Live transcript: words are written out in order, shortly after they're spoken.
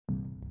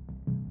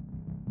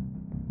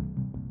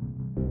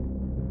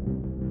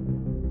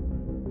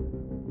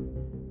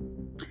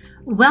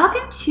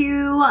Welcome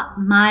to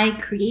my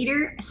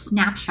Creator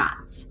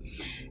Snapshots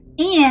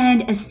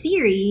and a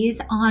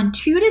series on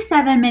 2 to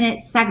 7 minute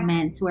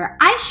segments where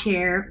I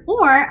share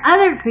or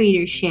other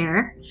creators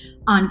share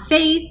on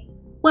faith,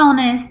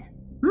 wellness,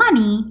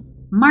 money,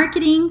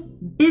 marketing,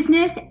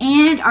 business,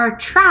 and our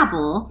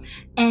travel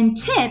and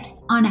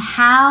tips on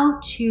how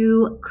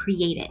to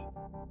create it.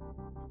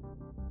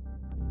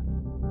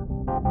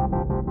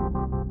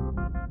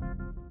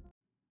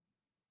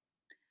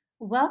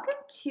 Welcome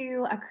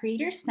to a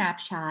Creator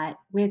Snapshot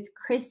with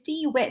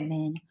Christy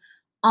Whitman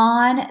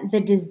on the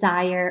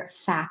desire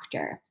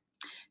factor.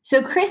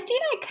 So Christy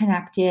and I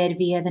connected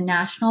via the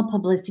National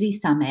Publicity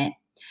Summit,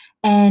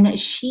 and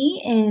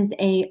she is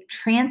a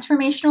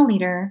transformational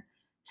leader,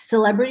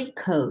 celebrity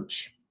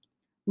coach,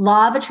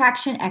 law of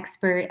attraction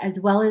expert, as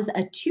well as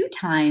a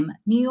 2-time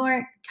New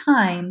York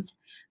Times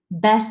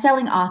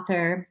best-selling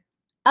author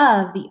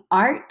of The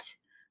Art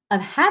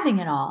of Having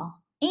It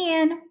All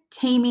and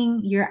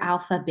Taming Your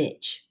Alpha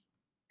Bitch.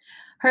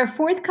 Her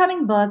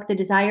forthcoming book, The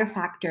Desire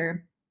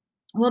Factor,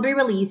 will be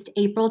released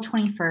April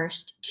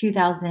 21st,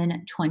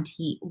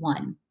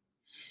 2021.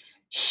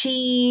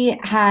 She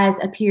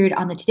has appeared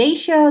on The Today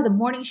Show, The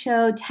Morning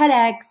Show,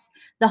 TEDx,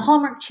 the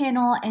Hallmark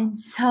Channel, and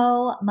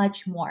so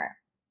much more.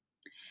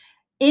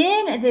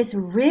 In this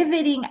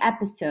riveting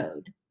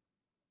episode,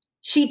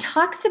 she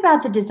talks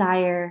about the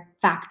desire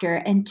factor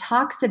and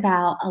talks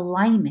about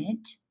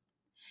alignment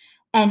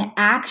and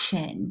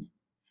action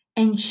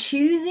and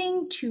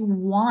choosing to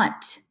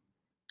want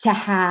to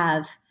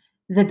have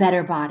the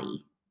better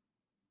body,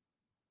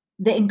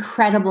 the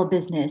incredible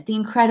business, the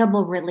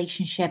incredible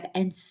relationship,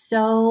 and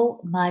so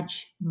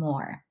much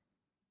more.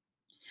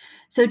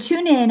 So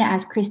tune in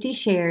as Christy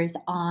shares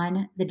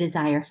on the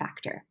desire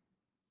factor.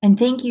 And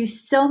thank you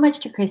so much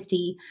to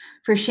Christy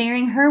for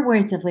sharing her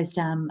words of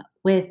wisdom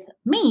with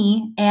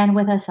me and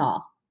with us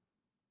all.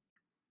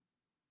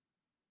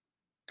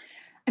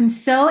 I'm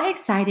so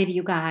excited,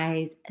 you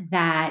guys,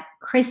 that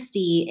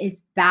Christy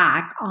is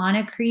back on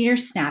a Creator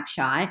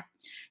Snapshot.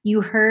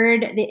 You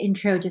heard the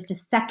intro just a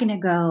second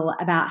ago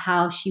about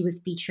how she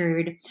was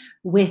featured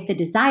with the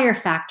Desire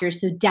Factor.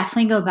 So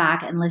definitely go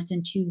back and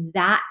listen to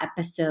that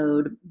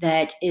episode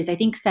that is, I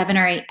think, 7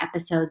 or 8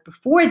 episodes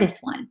before this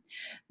one.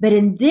 But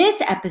in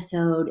this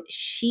episode,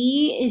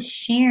 she is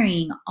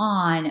sharing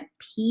on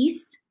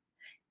peace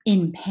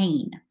in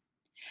pain.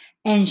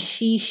 And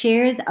she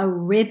shares a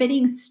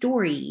riveting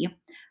story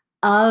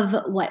of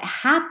what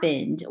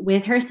happened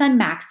with her son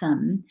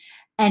Maxim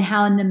and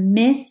how in the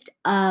midst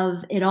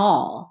of it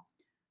all,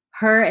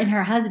 her and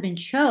her husband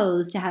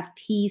chose to have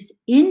peace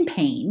in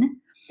pain,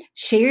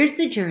 shares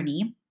the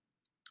journey,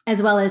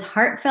 as well as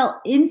heartfelt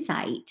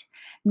insight,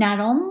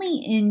 not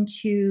only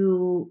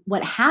into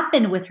what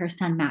happened with her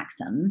son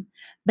Maxim,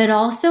 but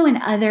also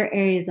in other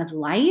areas of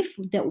life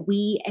that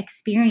we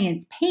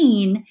experience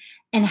pain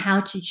and how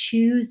to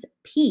choose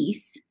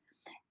peace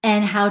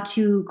and how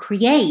to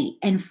create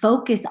and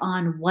focus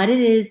on what it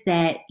is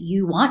that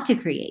you want to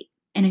create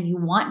and you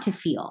want to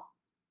feel.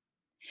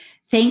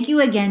 Thank you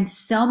again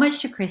so much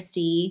to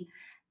Christy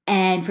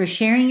and for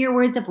sharing your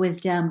words of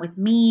wisdom with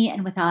me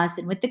and with us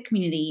and with the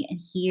community.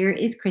 And here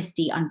is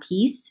Christy on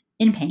Peace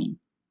in Pain.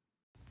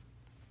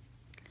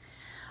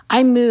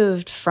 I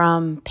moved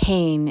from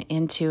pain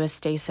into a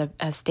state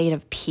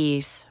of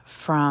peace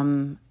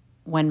from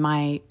when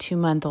my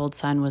 2-month-old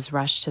son was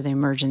rushed to the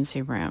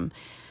emergency room.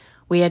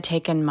 We had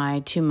taken my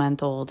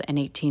 2-month-old and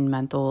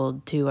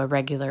 18-month-old to a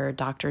regular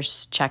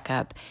doctor's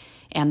checkup,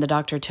 and the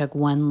doctor took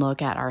one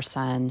look at our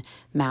son,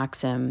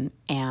 Maxim,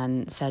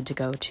 and said to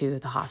go to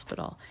the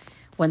hospital.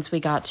 Once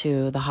we got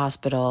to the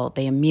hospital,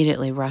 they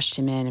immediately rushed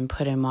him in and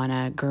put him on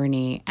a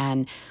gurney,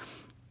 and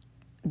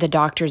the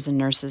doctors and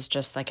nurses,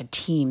 just like a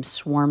team,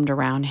 swarmed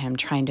around him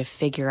trying to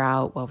figure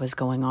out what was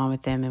going on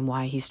with him and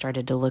why he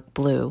started to look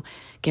blue,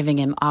 giving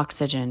him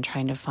oxygen,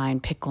 trying to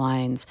find PICC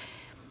lines.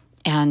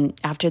 And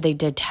after they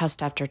did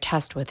test after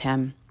test with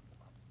him,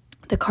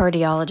 the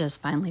cardiologist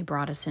finally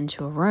brought us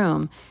into a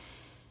room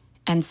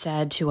and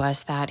said to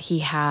us that he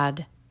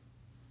had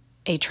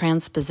a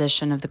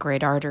transposition of the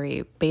great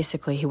artery.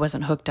 Basically, he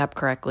wasn't hooked up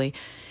correctly,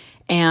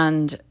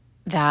 and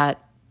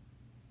that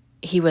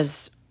he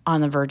was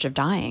on the verge of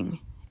dying,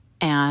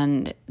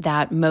 and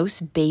that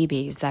most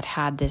babies that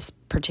had this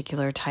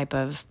particular type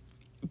of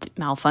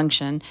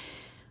malfunction,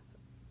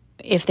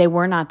 if they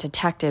were not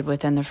detected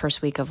within the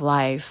first week of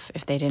life,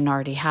 if they didn't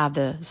already have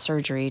the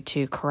surgery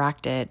to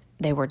correct it,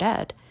 they were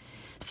dead.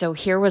 So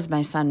here was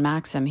my son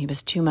Maxim. He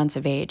was 2 months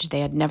of age. They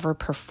had never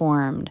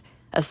performed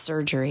a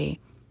surgery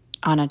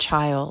on a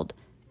child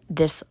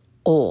this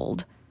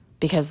old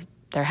because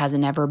there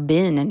hasn't ever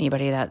been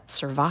anybody that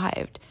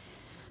survived.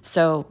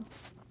 So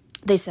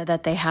they said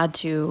that they had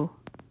to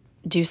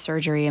do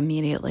surgery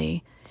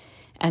immediately.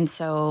 And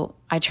so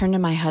I turned to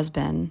my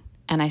husband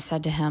and I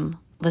said to him,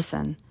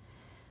 listen,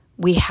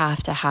 we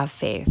have to have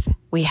faith.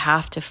 We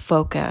have to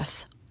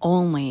focus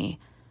only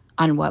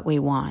on what we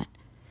want.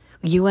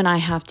 You and I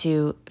have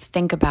to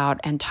think about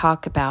and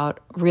talk about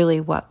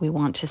really what we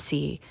want to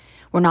see.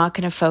 We're not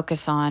going to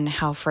focus on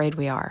how afraid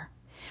we are.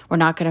 We're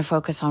not going to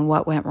focus on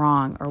what went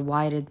wrong or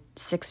why did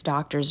 6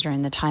 doctors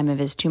during the time of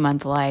his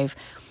 2-month life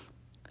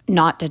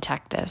not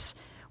detect this.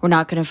 We're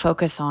not going to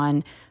focus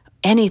on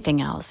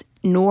anything else,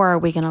 nor are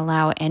we going to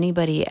allow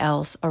anybody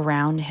else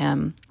around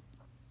him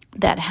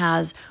that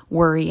has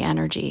worry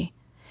energy.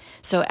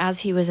 So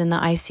as he was in the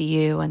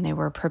ICU and they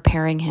were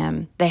preparing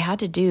him, they had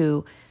to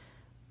do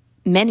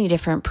many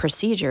different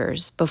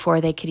procedures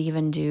before they could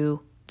even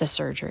do the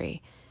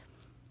surgery.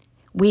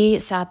 We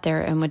sat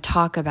there and would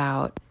talk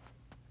about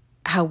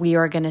how we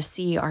are going to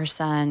see our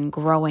son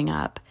growing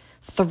up,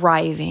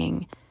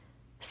 thriving,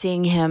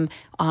 seeing him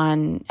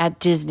at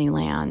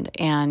Disneyland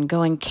and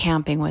going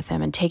camping with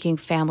him and taking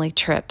family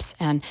trips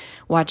and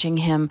watching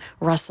him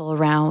wrestle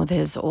around with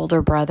his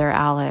older brother,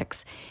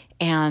 Alex,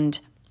 and,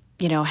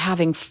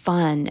 having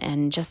fun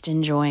and just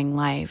enjoying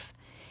life.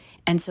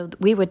 And so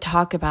we would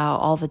talk about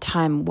all the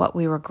time what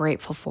we were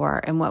grateful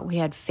for and what we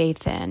had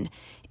faith in.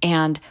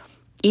 And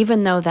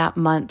even though that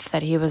month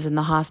that he was in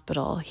the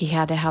hospital, he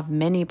had to have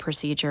many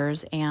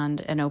procedures and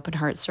an open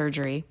heart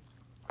surgery,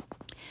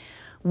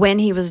 when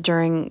he was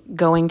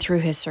going through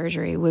his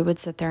surgery, we would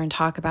sit there and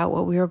talk about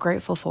what we were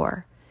grateful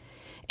for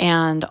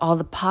and all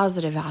the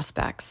positive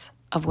aspects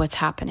of what's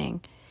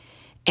happening.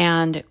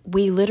 And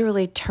we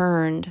literally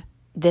turned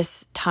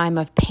this time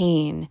of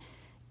pain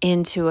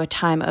into a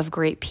time of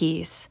great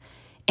peace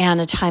and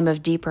a time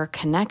of deeper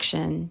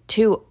connection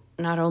to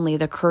not only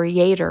the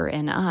Creator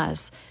in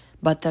us,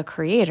 but the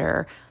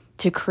Creator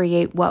to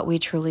create what we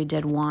truly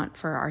did want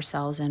for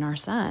ourselves and our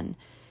son.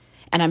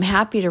 And I'm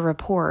happy to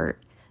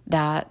report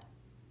that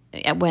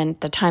when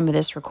the time of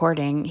this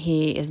recording,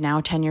 he is now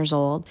 10 years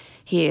old.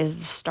 He is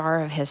the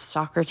star of his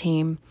soccer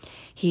team.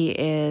 He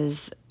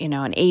is,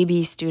 an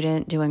AB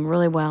student doing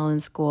really well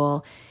in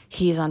school.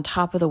 He's on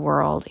top of the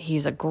world.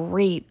 He's a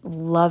great,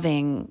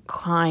 loving,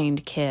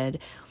 kind kid.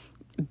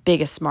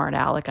 Biggest smart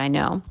aleck, I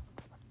know.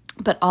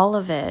 But all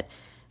of it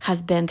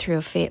has been through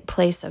a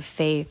place of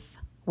faith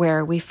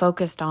where we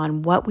focused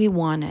on what we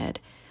wanted,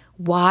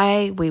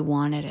 why we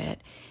wanted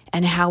it,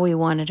 and how we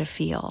wanted to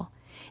feel.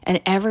 And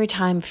every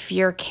time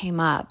fear came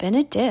up, and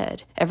it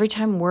did, every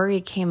time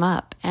worry came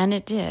up, and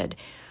it did,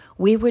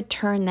 we would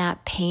turn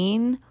that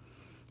pain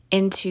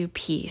into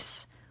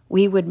peace.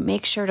 We would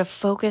make sure to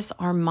focus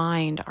our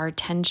mind, our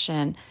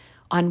attention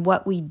on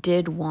what we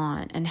did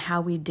want and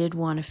how we did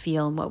want to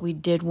feel and what we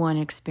did want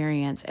to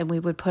experience. And we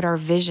would put our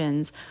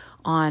visions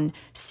on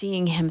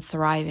seeing him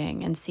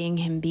thriving and seeing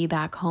him be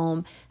back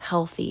home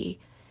healthy.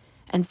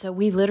 And so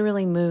we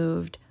literally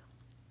moved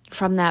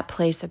from that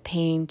place of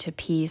pain to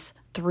peace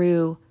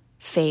through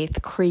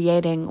faith,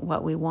 creating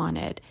what we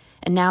wanted.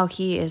 And now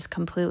he is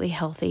completely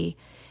healthy.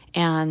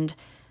 And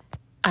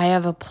I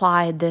have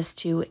applied this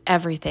to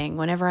everything.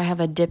 Whenever I have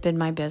a dip in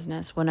my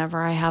business,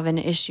 whenever I have an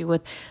issue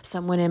with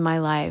someone in my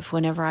life,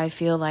 whenever I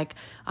feel like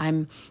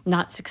I'm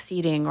not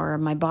succeeding or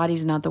my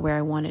body's not the way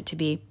I want it to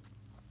be,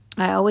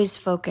 I always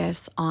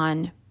focus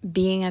on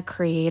being a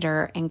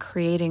creator and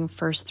creating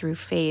first through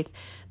faith,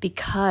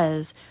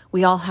 because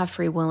we all have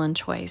free will and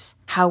choice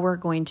how we're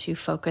going to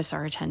focus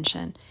our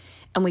attention.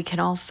 And we can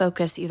all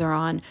focus either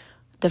on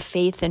the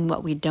faith in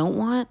what we don't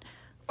want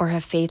or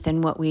have faith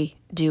in what we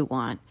do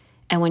want.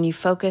 And when you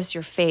focus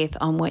your faith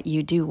on what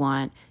you do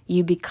want,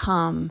 you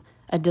become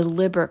a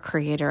deliberate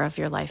creator of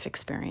your life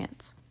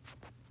experience.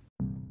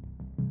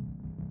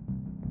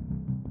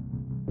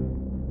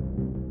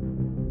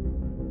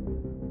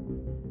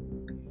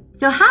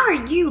 So how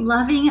are you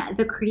loving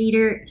the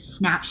Creator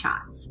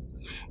Snapshots?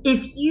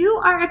 If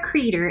you are a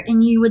creator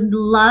and you would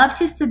love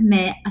to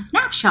submit a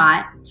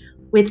snapshot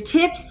with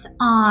tips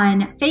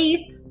on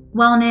faith,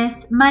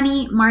 wellness,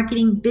 money,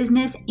 marketing,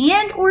 business,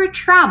 and or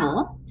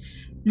travel,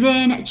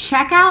 then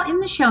check out in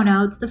the show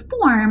notes the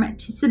form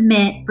to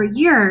submit for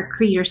your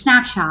Creator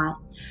Snapshot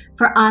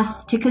for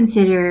us to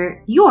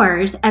consider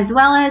yours, as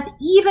well as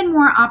even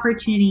more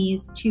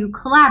opportunities to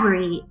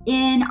collaborate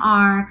in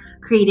our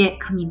Create It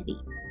community.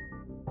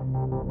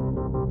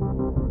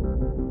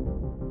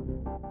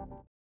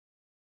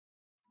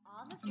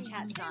 All the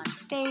chats on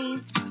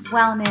faith,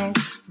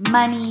 wellness,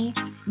 money,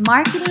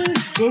 marketing,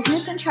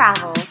 business, and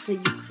travel, so you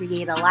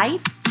create a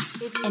life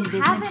and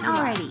business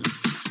already.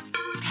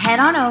 Head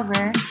on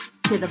over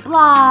to the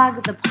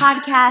blog, the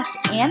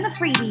podcast, and the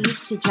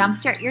freebies to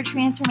jumpstart your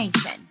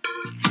transformation.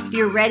 If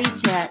you're ready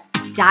to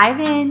dive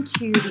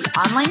into the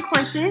online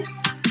courses,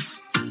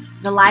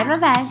 the live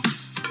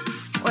events,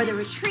 or the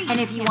retreat, and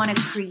if you want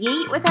to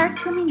create with our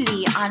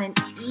community on an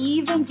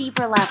even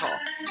deeper level,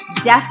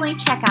 definitely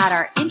check out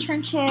our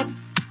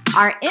internships,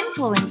 our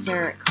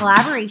influencer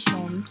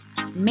collaborations,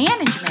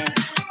 management,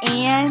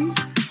 and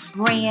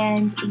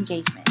brand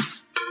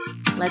engagements.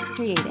 Let's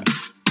create it.